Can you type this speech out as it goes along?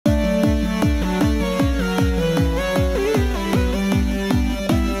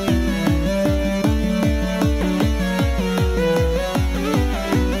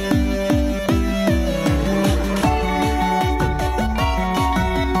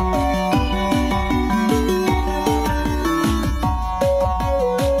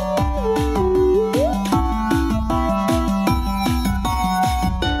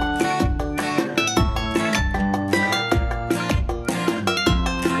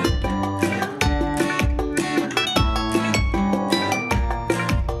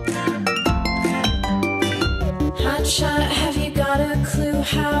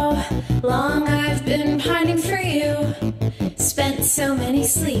pining for you. Spent so many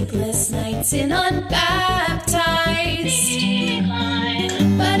sleepless nights in unbaptized.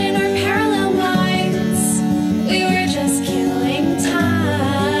 But in our parallel minds, we were just killing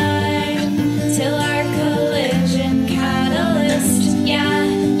time till our collision catalyst. Yeah,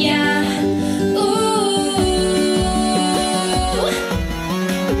 yeah.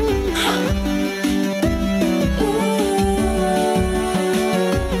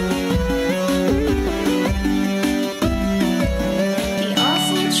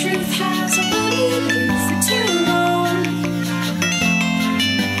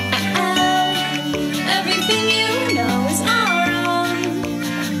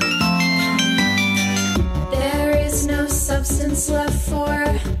 Substance left for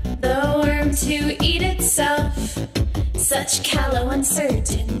the worm to eat itself. Such callow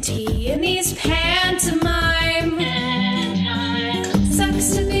uncertainty in these pantomimes.